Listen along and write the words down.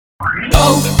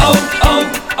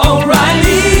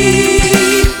O'Reilly!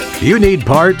 You need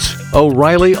parts?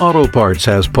 O'Reilly Auto Parts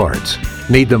has parts.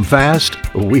 Need them fast?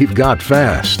 We've got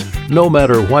fast. No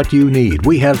matter what you need,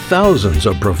 we have thousands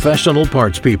of professional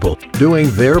parts people doing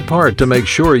their part to make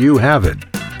sure you have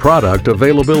it. Product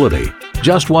availability.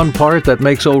 Just one part that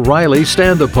makes O'Reilly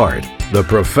stand apart. The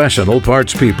professional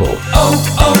parts people.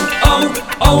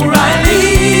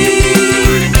 O'Reilly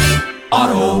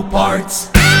Auto Parts.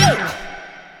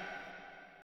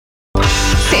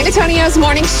 San Antonio's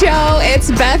morning show. It's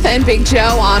Beth and Big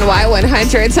Joe on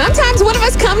Y100. Sometimes one of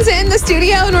us comes in the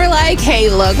studio and we're like, hey,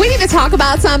 look, we need to talk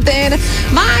about something.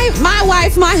 My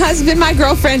wife, my husband, my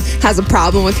girlfriend has a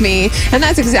problem with me. And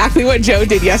that's exactly what Joe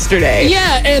did yesterday.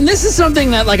 Yeah, and this is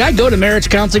something that, like, I go to marriage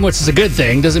counseling, which is a good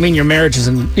thing. Doesn't mean your marriage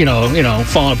isn't,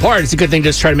 falling apart. It's a good thing to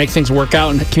just try to make things work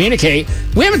out and communicate.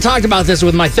 We haven't talked about this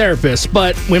with my therapist,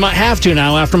 but we might have to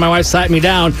now after my wife sat me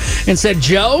down and said,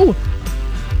 Joe,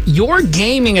 your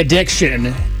gaming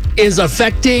addiction is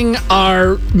affecting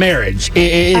our marriage.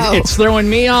 It's throwing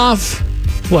me off.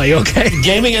 Well, you okay?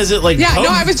 Gaming, is it like... Yeah, no,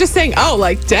 I was just saying,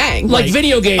 dang. Like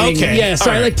video gaming. Okay. Yeah,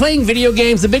 sorry. Right. Like playing video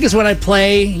games. The biggest one I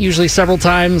play, usually several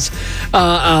times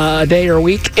a day or a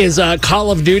week, is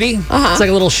Call of Duty. It's like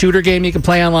a little shooter game you can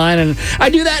play online. And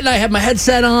I do that, and I have my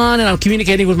headset on, and I'm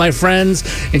communicating with my friends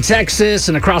in Texas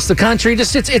and across the country.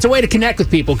 Just it's a way to connect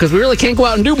with people, because we really can't go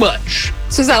out and do much.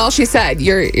 So is that all she said?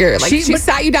 She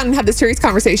sat you down and had this serious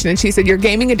conversation, and she said your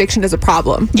gaming addiction is a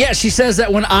problem. Yeah, she says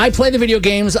that when I play the video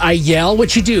games, I yell,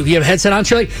 which you do. You have a headset on,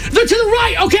 she's like, they're to the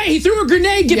right. Okay, he threw a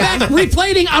grenade. Get back.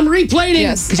 Replating. I'm replating.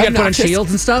 Yes. Because you got to put on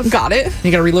shields and stuff. Got it.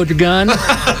 You got to reload your gun.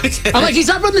 I'm like, he's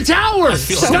up on the tower.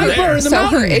 Sniper in the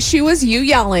mountain. Her issue was you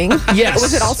yelling. Yes.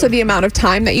 Was it also the amount of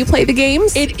time that you play the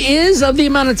games? It is of the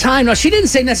amount of time. Now, she didn't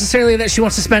say necessarily that she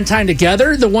wants to spend time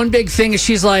together. The one big thing is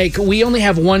she's like, we only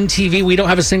have one TV. We don't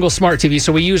have a single smart TV,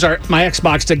 so we use my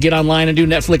Xbox to get online and do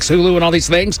Netflix, Hulu, and all these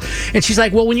things. And she's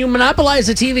like, well, when you monopolize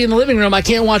the TV in the living room, I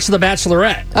can't watch The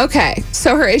Bachelorette. Okay,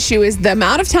 so her issue is the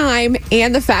amount of time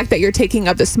and the fact that you're taking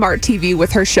up the smart TV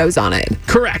with her shows on it.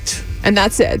 Correct. And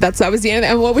that's it. That was the end.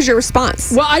 And what was your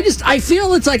response? Well, I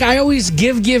feel it's like I always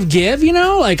give,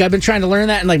 like I've been trying to learn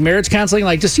that in like marriage counseling,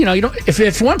 like just, you don't,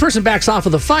 if one person backs off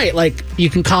of the fight, like you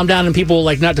can calm down and people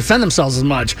like not defend themselves as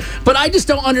much. But I just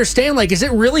don't understand, like, is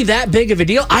it really that big of a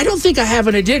deal? I don't think I have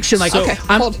an addiction. Like, okay,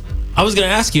 hold. I was going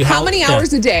to ask you how many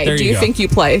hours a day do you think you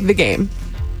play the game?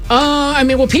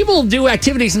 People do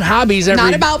activities and hobbies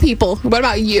Not about people. What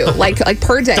about you? Like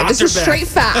per day. This is straight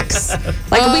facts.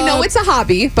 Like we know it's a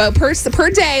hobby, but per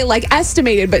day, like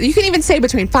estimated. But you can even say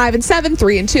between 5 and 7,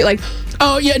 3 and 2. Like,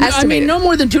 oh yeah, no, no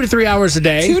more than 2 to 3 hours a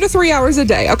day. 2 to 3 hours a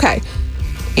day. Okay.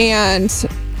 And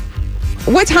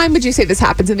what time would you say this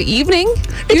happens? In the evening?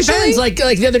 It depends. Like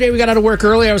the other day, we got out of work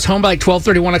early. I was home by like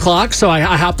 12:30, 1 o'clock. So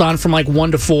I hopped on from like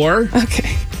 1 to 4.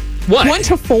 Okay. What? 1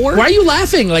 to 4? Why are you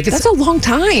laughing? Like that's a long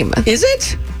time. Is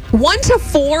it? 1 to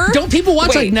 4? Don't people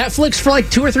watch like Netflix for like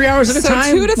 2 or 3 hours at a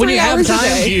time? 2 to 3 hours a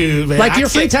day. You, man, like your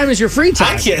free time is your free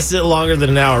time. I can't sit longer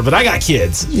than an hour, but I got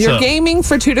kids. You're gaming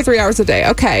for 2 to 3 hours a day.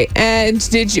 Okay. And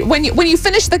did you when you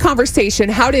finished the conversation,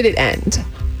 how did it end?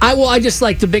 I just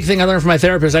like the big thing I learned from my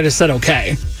therapist. I just said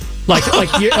okay.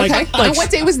 Okay. And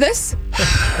what day was this?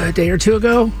 A day or two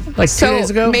ago, like 2 days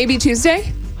ago. Maybe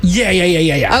Tuesday.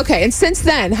 Yeah. Okay, and since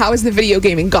then, how has the video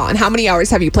gaming gone? How many hours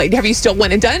have you played? Have you still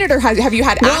went and done it, or have you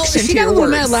had action to your words? She got a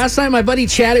little mad last time. My buddy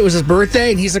Chad, it was his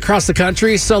birthday, and he's across the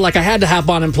country, so like I had to hop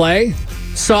on and play.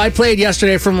 So I played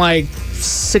yesterday from like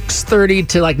 6:30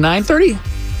 to like 9:30.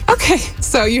 Okay,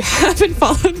 so you haven't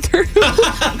followed through.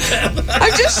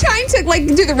 I'm just trying to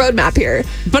do the roadmap here.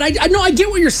 But I know I get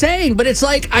what you're saying, but it's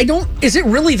like is it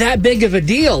really that big of a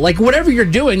deal? Like whatever you're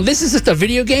doing, this is just a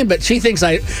video game, but she thinks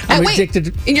I'm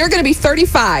addicted. And you're going to be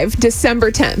 35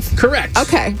 December 10th. Correct.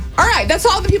 Okay. All right, that's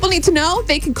all the people need to know.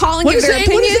 They can call and give their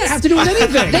opinions. What does that have to do with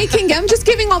anything? I'm just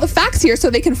giving all the facts here so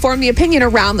they can form the opinion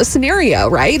around the scenario,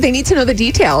 right? They need to know the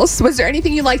details. Was there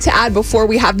anything you'd like to add before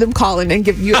we have them call in and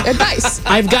give you advice?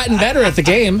 I've gotten better at the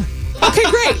game. Okay,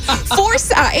 great.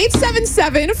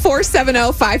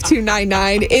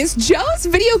 877-470-5299. Is Joe's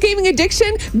video gaming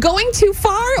addiction going too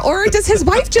far, or does his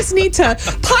wife just need to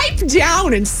pipe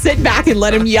down and sit back and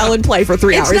let him yell and play for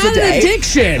 3 hours a day? It's not an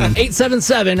addiction.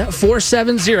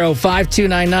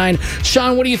 877-470-5299.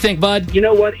 Sean, what do you think, bud? You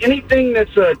know what? Anything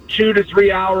that's 2 to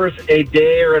 3 hours a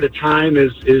day or at a time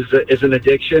is an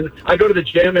addiction. I go to the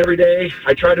gym every day.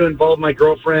 I try to involve my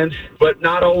girlfriend, but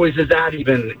not always is that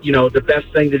even, the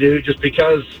best thing to do, just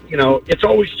because, it's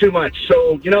always too much.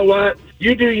 So, you know what?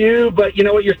 you do you, but you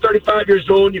know what? You're 35 years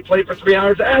old and you play for 3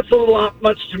 hours. That's a little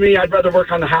much to me. I'd rather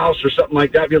work on the house or something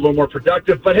like that, be a little more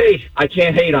productive. But hey, I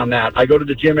can't hate on that. I go to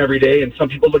the gym every day, and some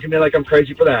people look at me like I'm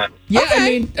crazy for that. Yeah, I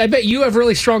mean, I bet you have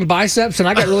really strong biceps, and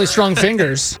I got really strong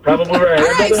fingers. Probably right. All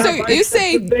right, so you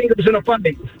say fingers in a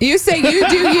funny. you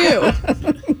do you.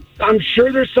 I'm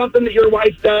sure there's something that your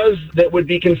wife does that would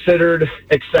be considered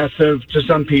excessive to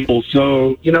some people.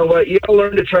 So, you know what? You gotta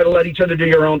learn to try to let each other do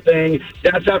your own thing.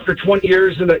 That's after 20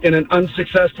 years in an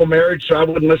unsuccessful marriage, so I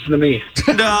wouldn't listen to me.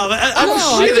 No, I don't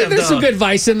Oh, I see think them, there's some though. good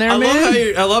advice in there, I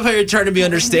man. love how you're trying to be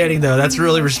understanding, though. That's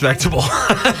really respectable.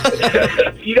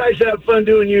 You guys have fun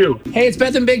doing you. Hey, it's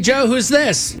Beth and Big Joe. Who's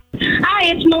this? Hi,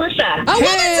 it's Melissa. A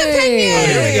woman's opinion.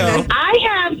 Here we go. I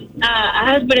have a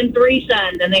husband and 3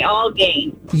 sons, and they all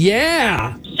game.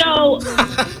 Yeah. So,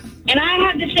 and I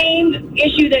have the same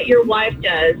issue that your wife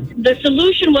does. The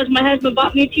solution was my husband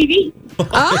bought me a TV.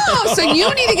 Oh, so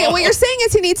you need to get, what you're saying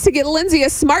is he needs to get Lindsay a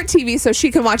smart TV so she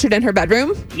can watch it in her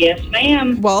bedroom? Yes,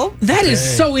 ma'am. Well, That is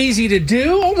so easy to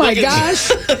do. Oh, my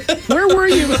gosh. Where were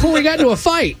you before we got into a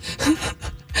fight?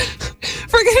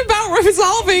 forget about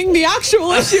resolving the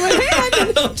actual issue at hand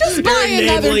and just buy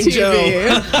another enabling TV.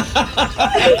 Joe.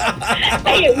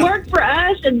 Hey, it worked for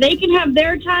us, and they can have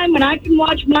their time, and I can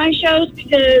watch my shows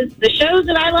because the shows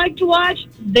that I like to watch,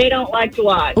 they don't like to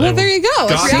watch. Well, there you go.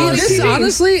 It's God, reality This, TV.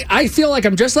 honestly, I feel like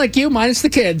I'm just like you, minus the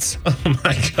kids. Oh,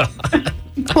 my God.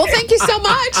 Well, thank you so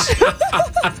much.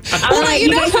 All right, you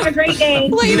you know- guys have a great day.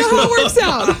 Let you know how it works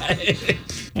out.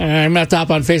 I'm going to top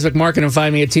on Facebook Market and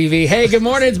find me a TV. Hey, good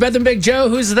morning. It's Beth and Big Joe.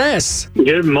 Who's this?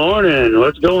 Good morning.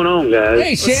 What's going on, guys?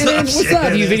 Hey, Shannon. What's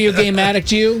up, you video game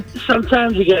addict, you?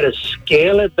 Sometimes you got to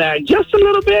scale it back just a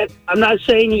little bit. I'm not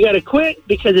saying you got to quit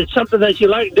because it's something that you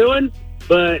like doing,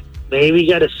 but maybe you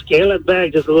got to scale it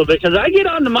back just a little bit. Because I get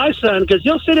on to my son because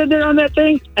he'll sit in there on that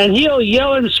thing and he'll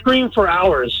yell and scream for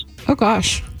hours. Oh,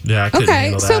 gosh. Yeah, I couldn't Okay,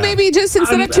 handle so that. maybe just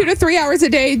instead of 2 to 3 hours a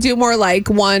day, do more like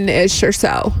 1-ish or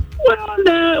so.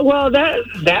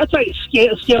 That's like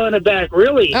scaling it back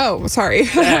really Oh, sorry.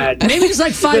 bad. Maybe just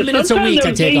like 5 Because minutes a sometimes week I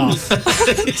them take games- off.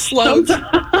 Slow.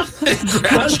 Sometimes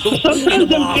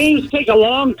them games take a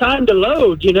long time to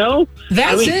load, you know?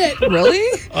 That's it. Really?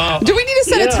 Do we need to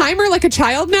set a Yeah. timer like a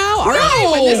child now? All right,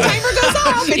 when this timer goes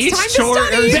off, it's Each time to chore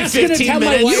study. earns That's gonna 15 tell my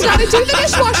minutes. You got to do the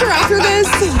dishwasher after this.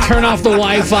 Turn off the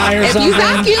Wi-Fi or If you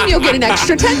something. vacuum, you'll get an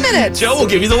extra 10 minutes. Joe will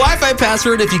give you the Wi-Fi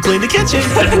password if you clean the kitchen.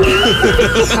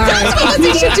 All right, that's what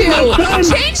Lindsay should do.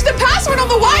 Change the password on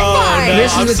the Wi-Fi.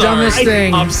 This is the dumbest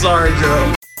thing. I'm sorry,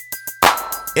 Joe.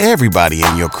 Everybody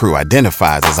in your crew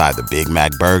identifies as either Big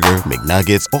Mac Burger,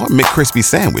 McNuggets, or McCrispy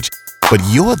Sandwich. But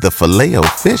you're the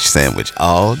Filet-O-Fish Sandwich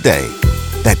all day.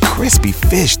 That crispy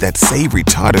fish, that savory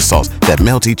tartar sauce, that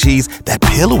melty cheese, that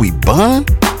pillowy bun.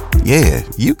 Yeah,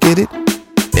 you get it.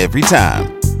 Every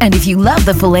time. And if you love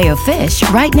the Filet-O-Fish,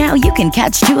 right now you can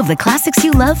catch 2 of the classics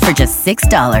you love for just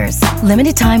 $6.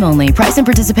 Limited time only. Price and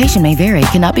participation may vary.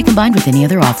 Cannot be combined with any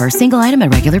other offer. Single item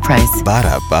at regular price.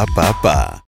 Ba-da-ba-ba-ba.